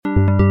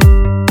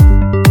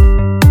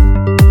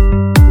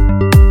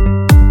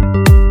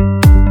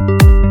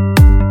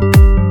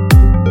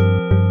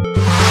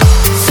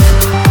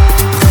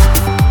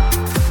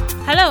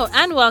Hello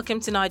and welcome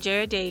to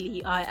Nigeria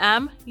Daily. I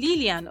am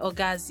Lilian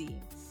Ogazi.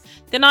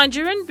 The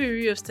Nigerian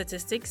Bureau of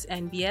Statistics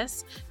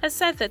 (NBS) has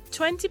said that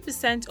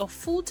 20% of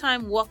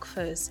full-time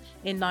workforce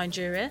in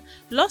Nigeria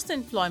lost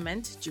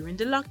employment during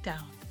the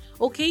lockdown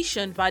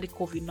occasioned by the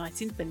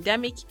COVID-19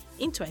 pandemic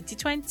in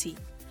 2020.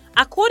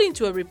 According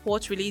to a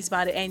report released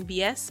by the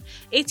NBS,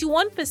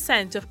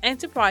 81% of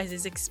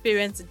enterprises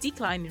experienced a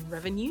decline in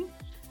revenue,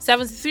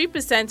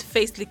 73%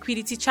 faced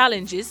liquidity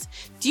challenges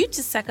due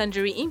to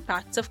secondary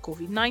impacts of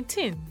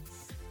COVID-19.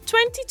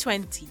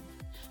 2020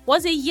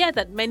 was a year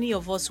that many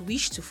of us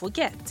wish to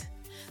forget.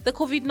 The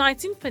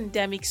COVID-19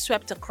 pandemic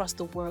swept across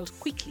the world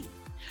quickly,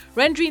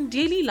 rendering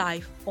daily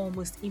life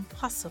almost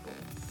impossible.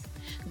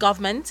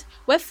 Governments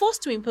were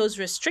forced to impose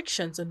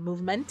restrictions on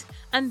movement,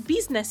 and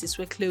businesses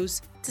were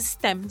closed to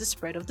stem the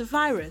spread of the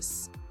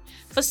virus.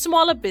 For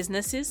smaller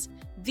businesses,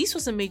 this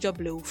was a major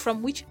blow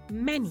from which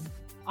many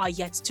are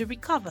yet to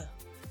recover.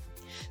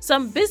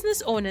 Some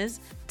business owners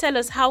tell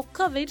us how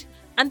COVID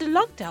and the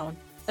lockdown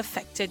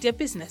affected their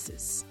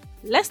businesses.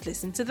 Let's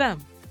listen to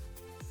them.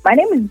 My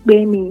name is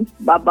Bemi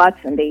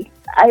Babatunde.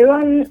 I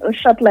run a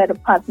short-let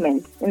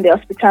apartment in the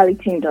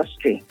hospitality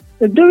industry.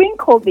 So during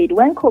COVID,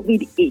 when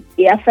COVID hit,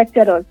 it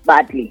affected us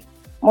badly.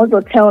 Most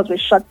hotels were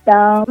shut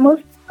down.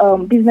 Most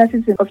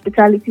businesses in the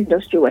hospitality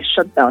industry were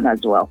shut down as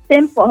well.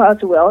 Same for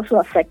us, we were also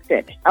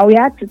affected. And we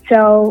had to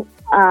tell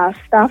our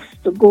staff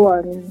to go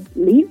on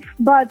leave.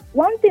 But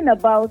one thing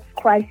about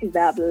crisis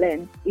that I've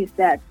learned is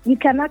that you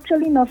can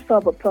actually not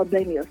solve a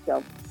problem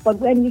yourself. But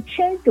when you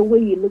change the way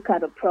you look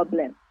at a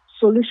problem,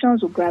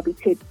 solutions will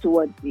gravitate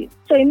towards you.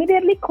 So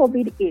immediately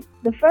COVID hit,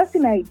 the first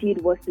thing I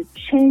did was to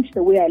change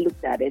the way I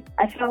looked at it.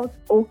 I felt,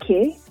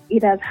 okay,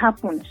 it has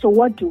happened. So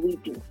what do we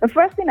do? The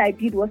first thing I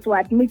did was to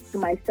admit to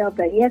myself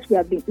that yes, we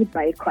have been hit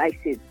by a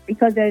crisis,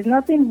 because there is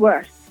nothing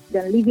worse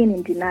than living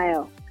in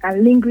denial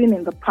and lingering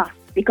in the past.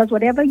 Because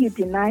whatever you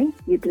deny,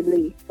 you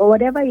delay. Or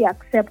whatever you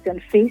accept and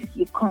face,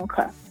 you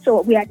conquer.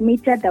 So we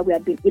admitted that we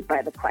had been hit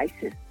by the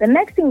crisis. The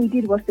next thing we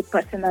did was to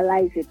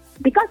personalize it.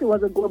 Because it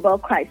was a global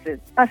crisis,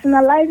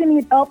 personalizing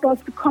it helped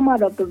us to come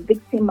out of the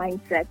victim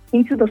mindset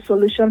into the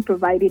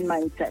solution-providing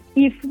mindset.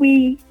 If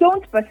we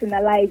don't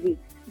personalize it,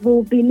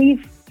 we'll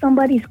believe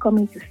somebody is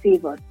coming to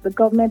save us. The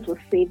government will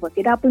save us.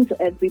 It happened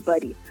to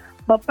everybody.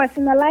 But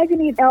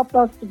personalizing it helped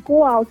us to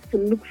go out to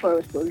look for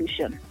a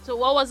solution. So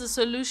what was the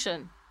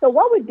solution? So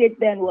what we did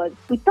then was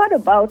we thought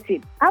about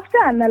it. After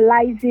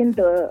analyzing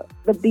the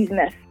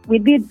business, we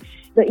did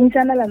the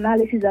internal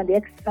analysis and the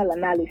external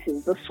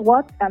analysis, the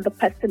SWOT and the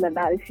pestle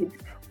analysis.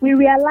 We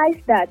realized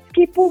that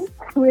people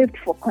craved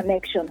for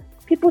connection.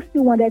 People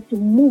still wanted to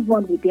move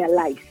on with their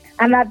lives.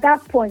 And at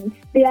that point,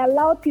 they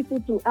allowed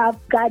people to have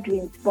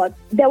gatherings, but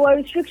there were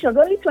restrictions.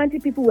 Only 20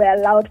 people were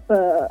allowed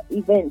per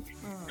event.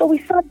 So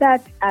we saw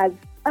that as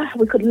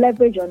we could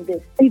leverage on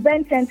this.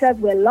 Event centers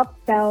were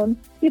locked down.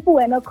 People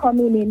were not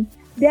coming in.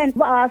 Then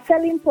our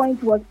selling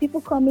point was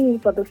people coming in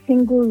for the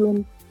single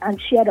room and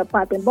shared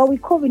apartment. But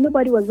with COVID,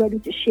 nobody was ready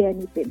to share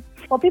anything.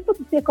 For people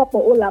to take up a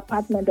whole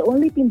apartment, the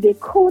only thing they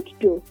could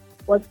do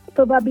was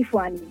probably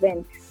for an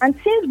event. And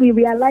since we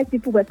realized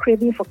people were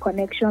craving for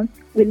connection,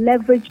 we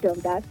leveraged on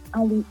that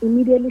and we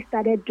immediately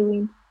started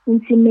doing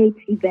intimate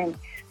events.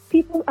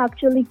 People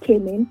actually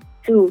came in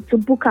to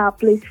book our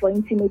place for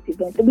intimate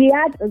events. We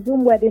had a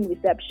Zoom wedding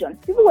reception.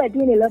 People were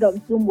doing a lot of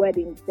Zoom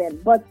weddings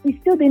then, but it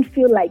still didn't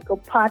feel like a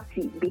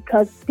party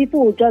because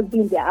people would just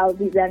be in their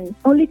houses and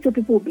only two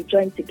people would be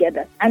joined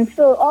together. And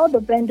so all the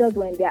vendors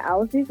were in their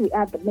houses. We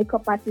had the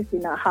makeup artists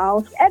in our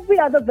house. Every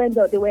other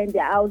vendor, they were in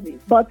their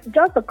houses. But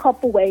just a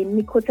couple were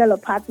in hotel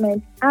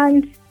apartments,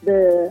 and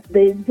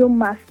the Zoom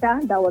master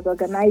that was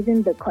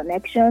organizing the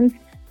connections,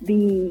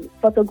 the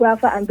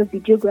photographer and the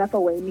videographer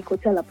were in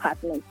hotel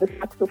apartments. The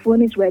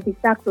saxophonist were, the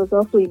sax was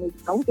also in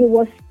his house. It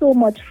was so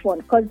much fun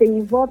because they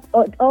involved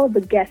all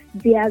the guests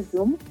via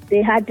Zoom.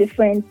 They had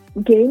different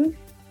games.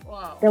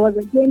 Wow. There was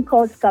a game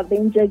called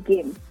Scavenger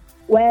Game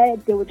where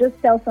they would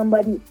just tell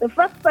somebody, the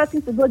first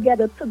person to go get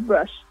a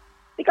toothbrush,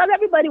 because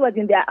everybody was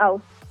in their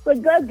house. So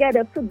go get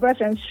a toothbrush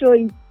and show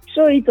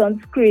it on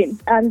screen.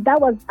 And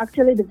that was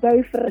actually the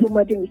very first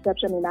wedding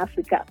reception in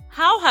Africa.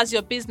 How has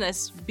your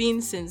business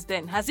been since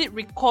then? Has it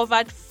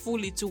recovered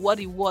fully to what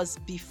it was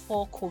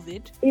before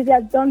COVID? It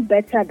has done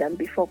better than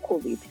before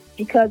COVID.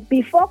 Because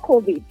before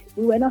COVID,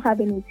 we were not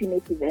having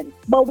intimate events.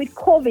 But with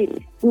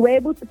COVID, we were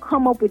able to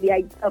come up with the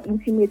idea of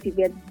intimate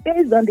events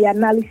based on the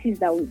analysis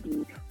that we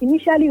did.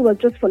 Initially, it was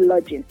just for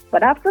lodging.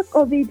 But after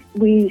COVID,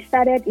 we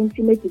started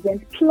intimate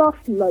events plus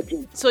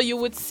lodging. So you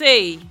would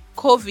say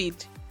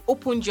COVID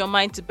opened your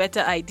mind to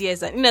better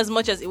ideas, and in as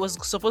much as it was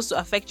supposed to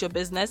affect your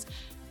business,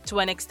 to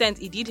an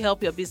extent, it did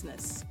help your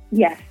business.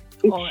 Yes,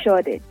 it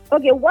sure did.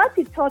 Okay, what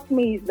it taught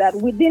me is that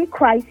within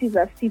crises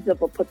are seeds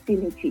of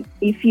opportunity.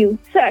 If you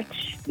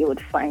search, you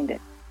would find it.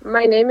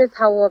 My name is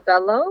Hawa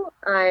Bello.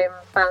 I'm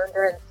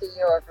founder and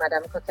CEO of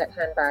Madame Coquette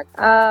Handbag.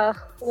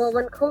 Well,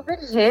 when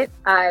COVID hit,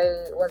 I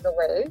was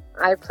away.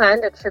 I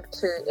planned a trip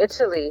to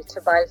Italy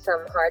to buy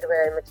some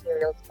hardware and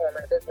materials for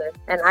my business,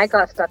 and I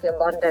got stuck in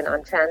London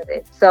on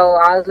transit. So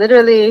I was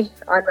literally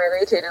on my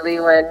way to Italy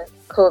when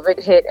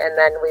COVID hit, and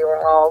then we were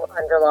all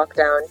under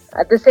lockdown.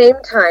 At the same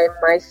time,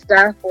 my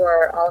staff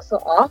were also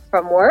off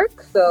from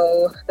work,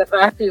 so the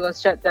factory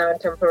was shut down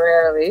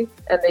temporarily,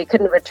 and they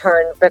couldn't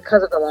return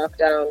because of the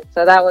lockdown.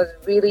 So that was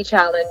really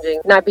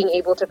challenging, not being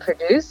able to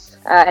produce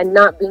and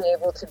not being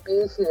able to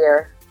be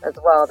here as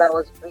well. That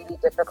was really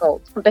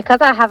difficult.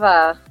 Because I have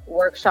a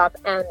workshop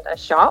and a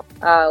shop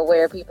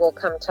where people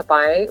come to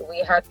buy, we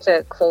had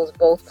to close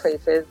both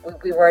places.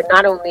 We were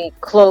not only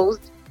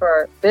closed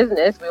for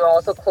business, we were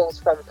also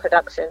closed from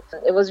production.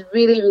 It was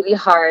really, really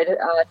hard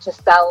to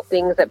sell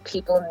things that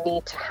people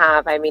need to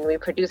have. I mean, we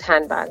produce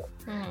handbags.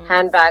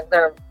 Handbags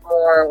are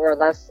more or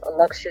less a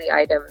luxury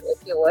item,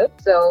 if you would.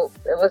 So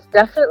it was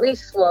definitely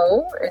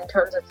slow in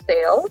terms of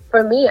sales.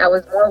 For me, I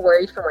was more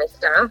worried for my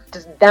staff,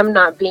 just them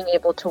not being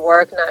able to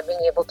work, not being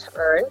able to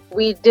earn.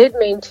 We did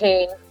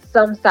maintain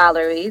some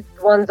salaries,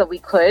 ones that we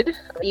could.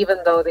 Even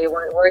though they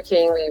weren't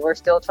working, we were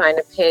still trying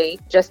to pay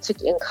just to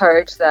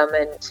encourage them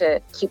and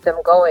to keep them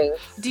going.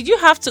 Did you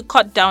have to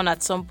cut down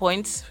at some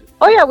point?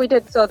 Oh yeah, we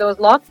did. So there was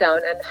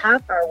lockdown and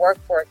half our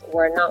workforce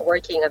were not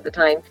working at the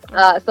time.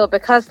 So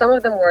because some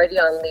of them were already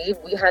on leave,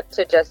 we had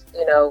to just,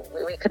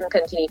 we couldn't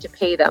continue to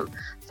pay them.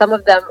 Some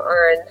of them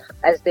earn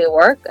as they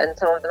work and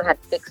some of them had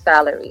fixed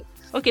salaries.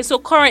 Okay, so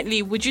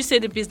currently, would you say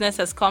the business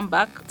has come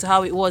back to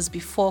how it was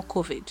before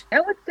COVID?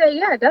 I would say,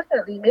 yeah,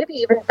 definitely. Maybe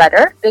even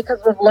better because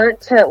we've learned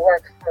to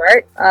work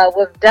smart.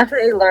 We've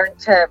definitely learned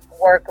to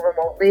work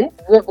remotely.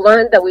 We've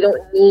learned that we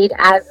don't need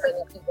as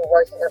many people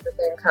working at the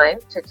same time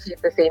to achieve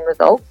the same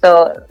results.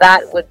 So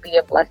that would be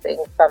a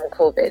blessing from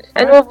COVID.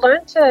 And we've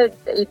learned to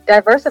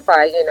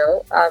diversify,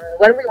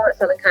 when we weren't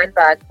selling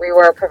handbags, we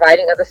were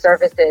providing other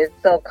services.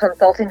 So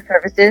consulting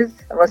services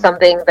was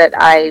something that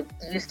I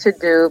used to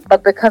do.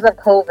 But because of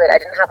COVID, I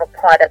didn't have a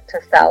product to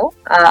sell.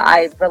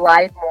 I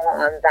relied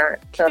more on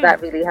that. So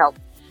that really helped.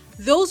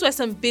 Those were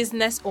some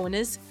business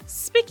owners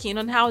speaking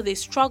on how they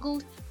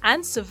struggled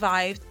and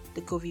survived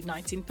the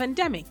COVID-19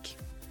 pandemic.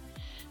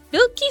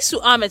 Bilkisu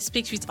Ahmed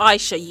speaks with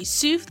Aisha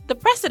Yusuf, the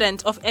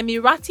president of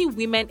Emirati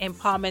Women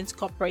Empowerment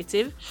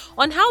Cooperative,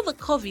 on how the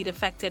COVID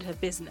affected her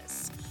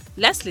business.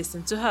 Let's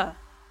listen to her.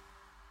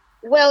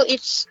 Well,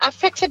 it's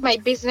affected my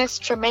business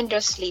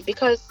tremendously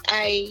because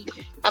I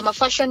am a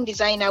fashion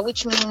designer,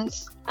 which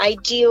means I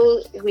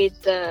deal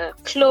with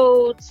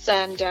clothes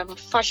and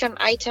fashion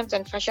items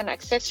and fashion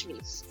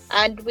accessories.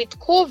 And with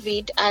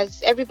COVID,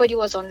 as everybody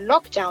was on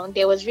lockdown,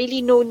 there was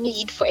really no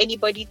need for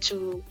anybody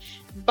to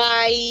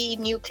buy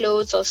new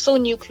clothes or sew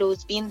new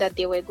clothes, being that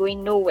they were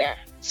going nowhere.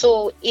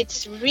 So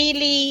it's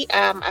really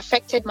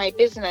affected my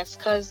business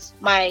because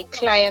my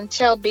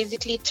clientele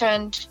basically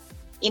turned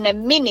in a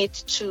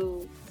minute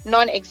to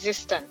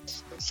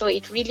non-existent. So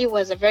it really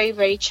was a very,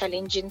 very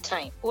challenging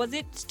time. Was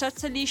it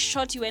totally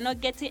shut? You were not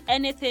getting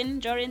anything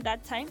during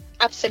that time?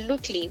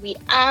 Absolutely. We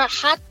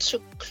had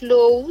to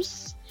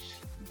close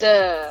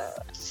the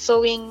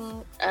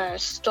sewing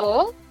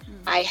store.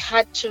 I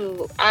had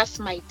to ask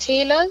my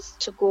tailors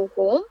to go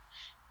home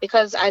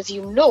because, as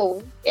you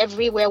know,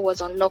 everywhere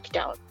was on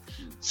lockdown.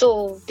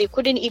 So they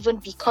couldn't even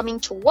be coming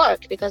to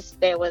work because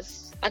there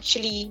was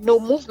actually no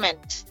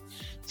movement.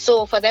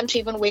 So for them to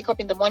even wake up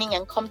in the morning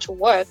and come to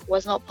work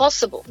was not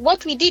possible.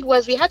 What we did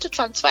was we had to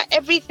transfer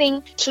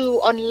everything to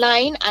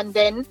online. And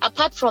then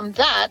apart from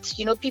that,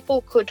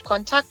 people could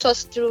contact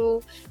us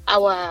through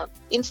our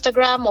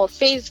Instagram or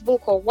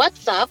Facebook or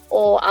WhatsApp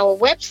or our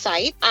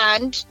website.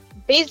 And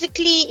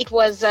basically it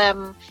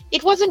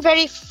wasn't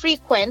very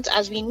frequent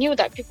as we knew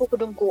that people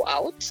couldn't go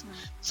out.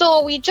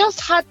 So we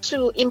just had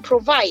to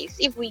improvise.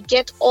 If we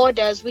get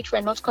orders which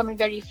were not coming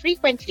very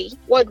frequently,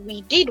 what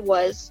we did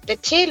was the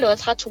tailors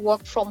had to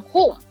work from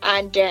home,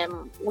 and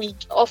we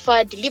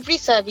offer delivery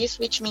service,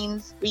 which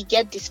means we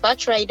get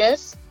dispatch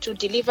riders to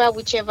deliver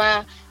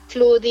whichever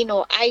clothing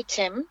or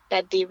item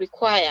that they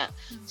require.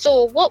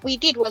 So what we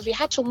did was we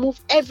had to move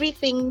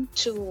everything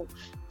to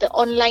the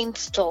online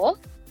store,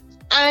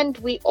 and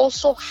we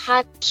also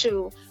had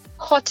to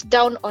cut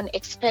down on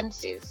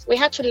expenses. We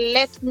had to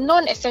let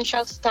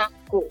non-essential staff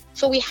go.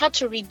 So we had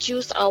to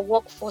reduce our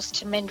workforce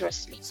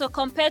tremendously. So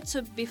compared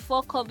to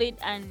before COVID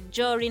and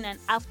during and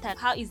after,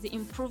 how is the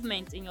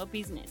improvement in your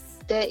business?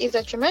 There is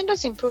a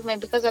tremendous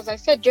improvement because, as I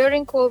said,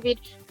 during COVID,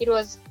 it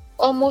was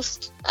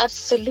almost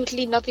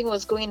absolutely nothing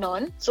was going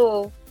on.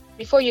 So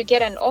before you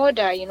get an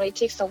order, it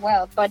takes a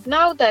while. But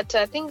now that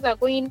things are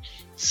going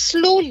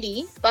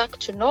slowly back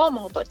to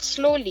normal, but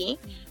slowly,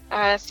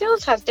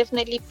 sales has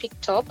definitely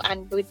picked up,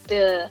 and with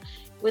the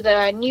with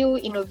our new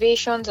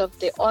innovations of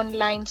the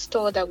online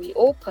store that we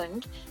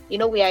opened,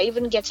 we are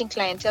even getting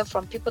clientele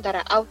from people that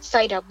are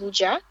outside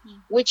Abuja,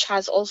 which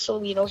has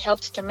also,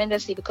 helped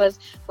tremendously, because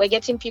we're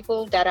getting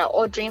people that are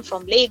ordering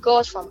from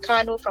Lagos, from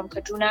Kano, from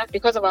Kaduna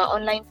because of our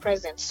online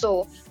presence.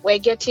 So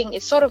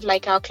it's sort of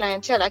like our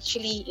clientele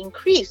actually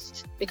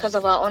increased because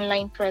of our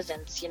online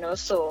presence,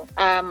 So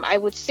I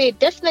would say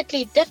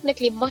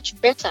definitely much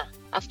better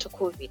after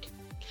COVID.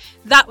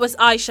 That was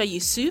Aisha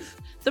Yusuf,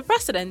 the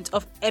president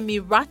of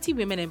Emirati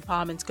Women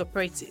Empowerment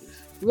Cooperative.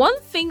 One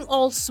thing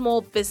all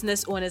small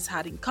business owners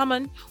had in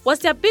common was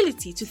the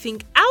ability to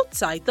think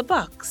outside the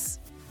box.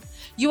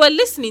 You are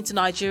listening to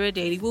Nigeria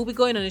Daily. We'll be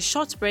going on a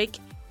short break.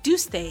 Do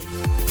stay.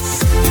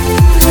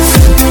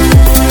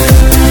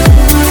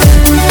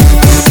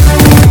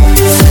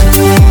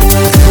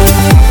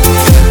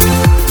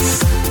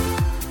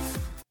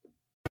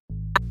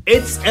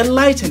 It's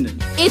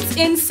enlightening. It's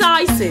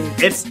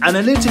incisive. It's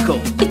analytical.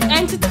 It's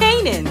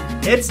entertaining.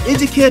 It's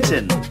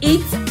educating.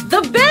 It's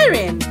The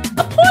Bearing,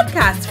 a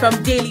podcast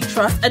from Daily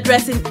Trust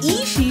addressing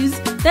issues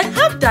that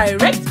have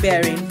direct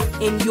bearing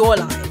in your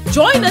life.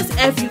 Join us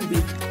every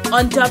week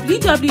on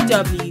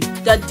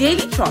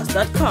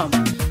www.dailytrust.com.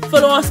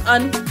 Follow us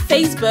on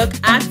Facebook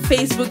at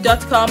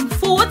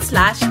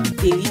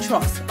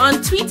facebook.com/dailytrust,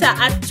 on Twitter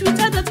at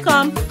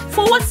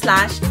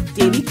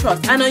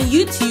twitter.com/dailytrust, and on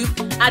YouTube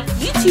at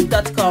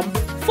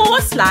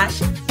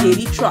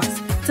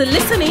youtube.com/dailytrust. To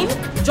listen in,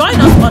 join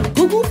us on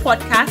Google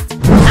Podcasts,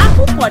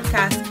 Apple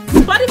Podcasts,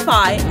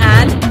 Spotify,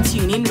 and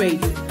TuneIn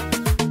Radio.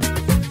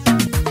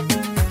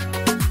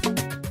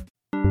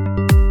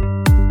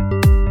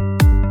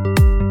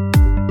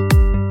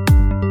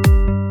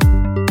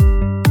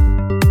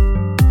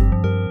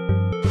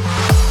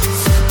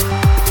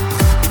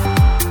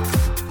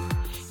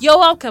 You're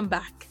welcome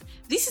back.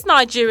 This is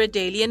Nigeria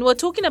Daily, and we're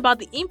talking about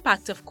the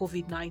impact of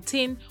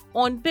COVID-19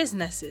 on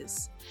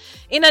businesses.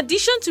 In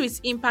addition to its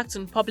impact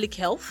on public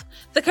health,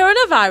 the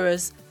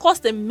coronavirus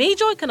caused a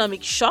major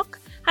economic shock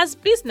as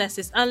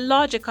businesses and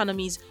large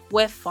economies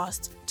were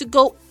forced to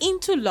go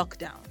into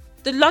lockdown.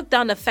 The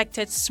lockdown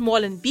affected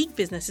small and big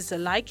businesses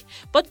alike,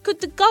 but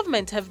could the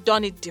government have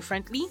done it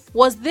differently?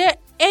 Was there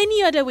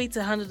any other way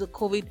to handle the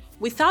COVID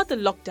without the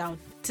lockdown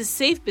to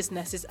save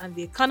businesses and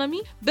the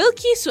economy?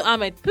 Bilkisu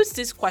Ahmed puts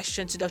this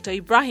question to Dr.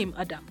 Ibrahim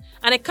Adam,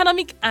 an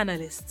economic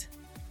analyst.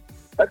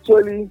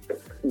 Actually,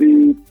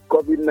 the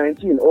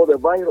COVID-19 or the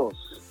virus,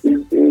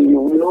 it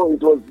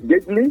was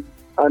deadly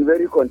and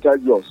very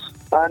contagious.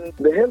 And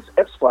the health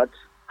experts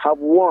have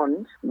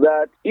warned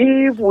that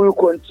if we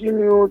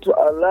continue to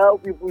allow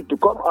people to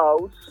come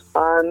out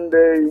and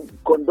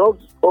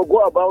conduct or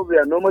go about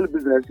their normal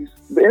businesses,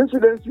 the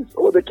incidences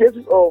or the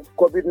cases of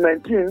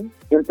COVID-19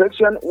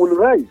 infection will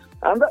rise.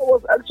 And that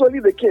was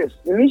actually the case.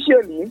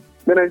 Initially,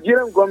 the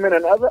Nigerian government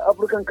and other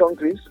African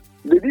countries,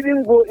 they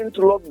didn't go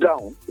into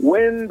lockdown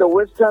when the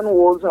Western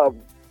world have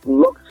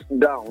locked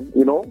down,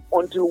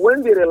 until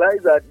when they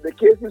realized that the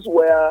cases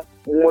were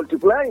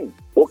multiplying.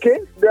 Okay?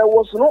 There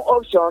was no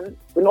option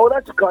in order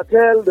to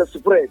curtail the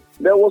spread.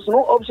 There was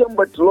no option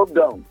but to lock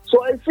down.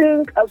 So I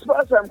think, as far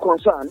as I'm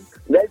concerned,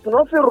 there is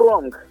nothing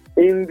wrong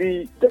in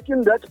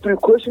taking that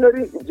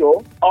precautionary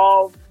measure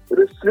of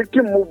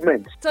restricting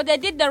movement. So they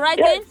did the right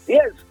thing?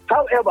 Yes.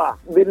 However,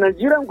 the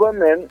Nigerian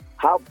government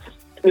have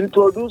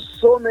introduced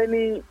so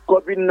many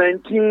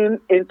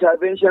COVID-19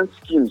 intervention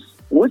schemes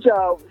which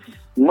have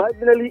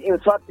marginally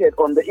impacted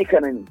on the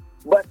economy.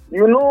 But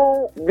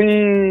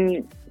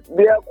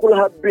there could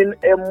have been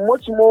a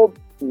much more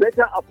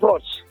better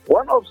approach.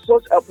 One of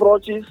such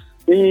approaches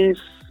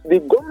is the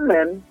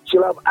government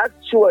should have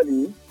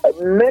actually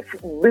make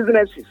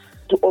businesses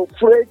to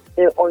operate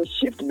on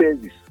shift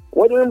basis.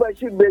 What do you mean by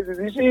shift basis?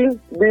 You see,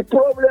 the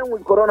problem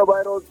with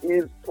coronavirus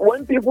is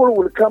when people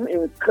will come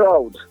in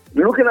crowds,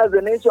 looking at the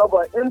nature of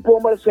our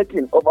informal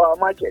setting of our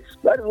markets,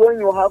 that is when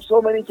you have so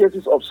many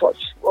cases of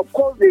such. Of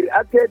course, they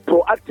reacted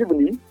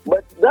proactively,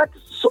 but that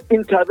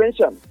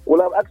intervention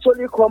will have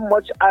actually come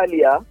much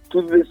earlier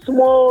to the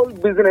small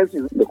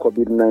businesses. The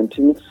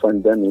COVID-19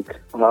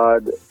 pandemic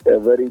had a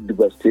very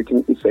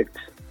devastating effect,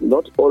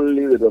 not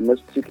only the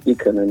domestic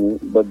economy,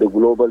 but the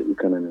global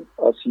economy.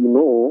 As you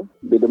know,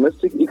 the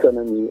domestic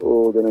economy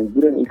or the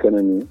Nigerian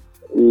economy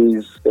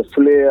is a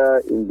player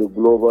in the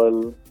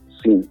global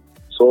scene.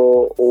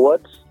 So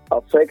what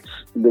affects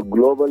the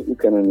global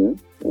economy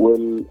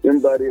will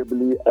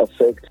invariably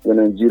affect the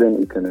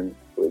Nigerian economy.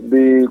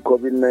 The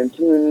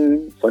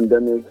COVID-19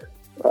 pandemic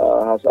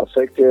has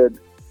affected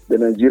the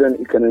Nigerian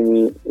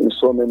economy in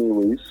so many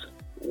ways.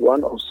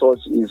 One of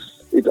such is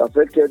it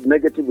affected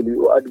negatively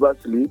or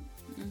adversely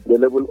the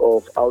level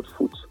of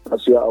output.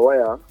 As you are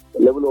aware, the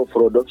level of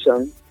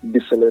production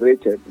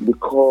decelerated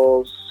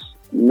because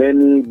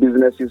many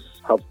businesses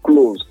have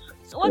closed.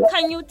 So what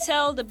can you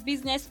tell the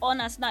business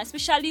owners now,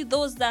 especially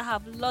those that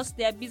have lost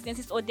their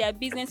businesses or their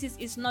businesses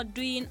is not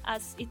doing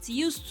as it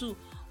used to?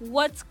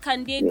 What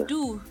can they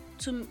do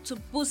to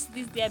boost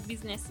their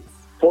businesses?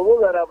 For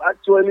those that have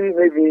actually,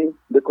 maybe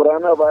the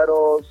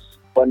coronavirus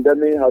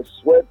pandemic has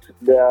swept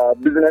their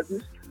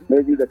businesses,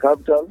 maybe the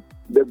capital,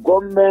 the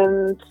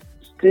government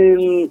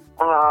still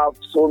have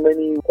so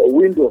many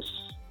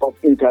windows of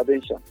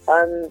intervention.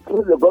 And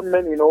through the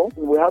government,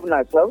 we have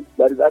NASAL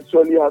that is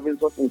actually having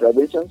such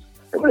interventions.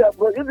 If they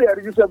are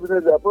registered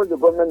business, they approach the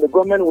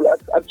government will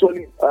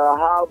actually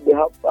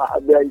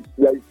there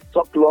is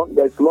stock loan,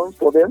 there is loans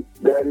for them,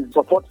 there is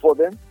support for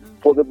them,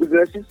 for the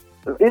businesses.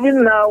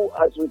 Even now,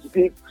 as we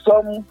speak,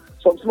 some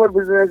small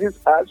businesses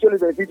are actually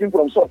benefiting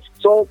from such.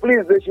 So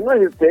please, they should not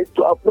hesitate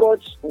to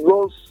approach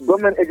those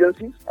government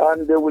agencies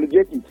and they will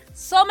get it.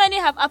 So many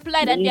have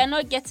applied and they are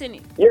not getting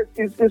it. Yes,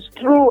 it's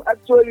true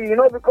actually,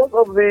 because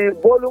of the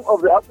volume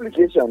of the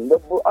application. The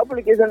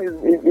application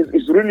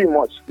is really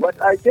much. But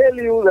I tell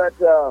you that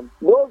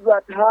those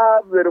that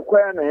have the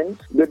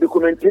requirements, the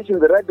documentation,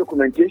 the right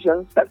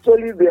documentation,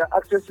 actually they are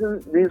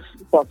accessing these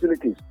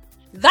facilities.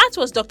 That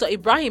was Dr.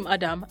 Ibrahim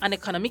Adam, an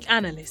economic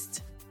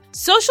analyst.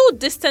 Social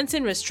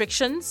distancing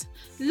restrictions,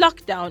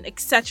 lockdown,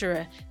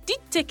 etc. did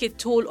take a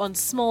toll on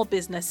small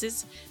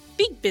businesses,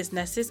 big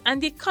businesses,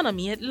 and the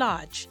economy at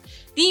large.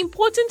 The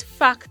important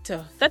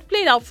factor that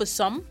played out for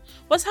some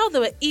was how they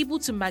were able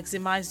to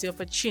maximize the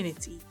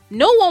opportunity.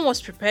 No one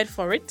was prepared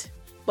for it,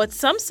 but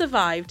some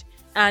survived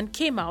and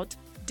came out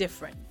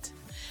different.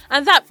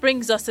 And that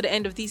brings us to the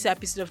end of this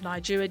episode of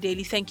Nigeria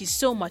Daily. Thank you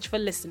so much for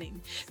listening.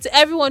 To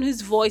everyone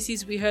whose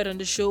voices we heard on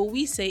the show,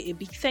 we say a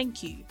big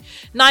thank you.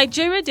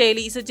 Nigeria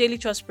Daily is a Daily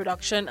Trust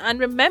production, and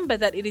remember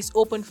that it is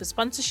open for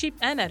sponsorship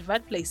and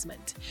advert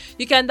placement.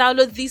 You can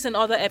download these and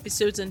other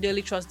episodes on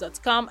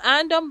dailytrust.com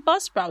and on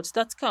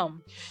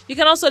buzzsprouts.com. You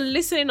can also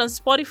listen in on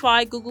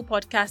Spotify, Google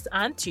Podcasts,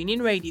 and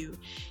TuneIn Radio.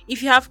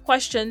 If you have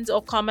questions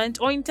or comment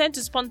or intend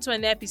to sponsor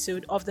an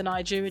episode of the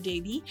Nigeria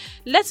Daily,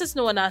 let us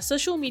know on our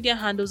social media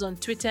handles on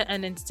Twitter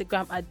and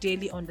Instagram at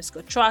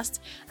daily_trust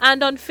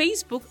and on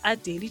Facebook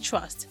at Daily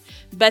Trust.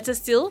 Better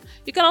still,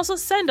 you can also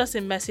send us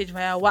a message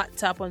via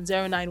WhatsApp on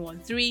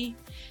 0913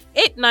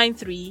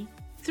 893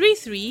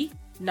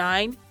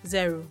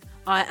 3390.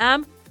 I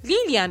am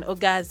Lilian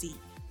Ogazi.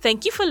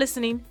 Thank you for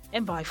listening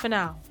and bye for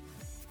now.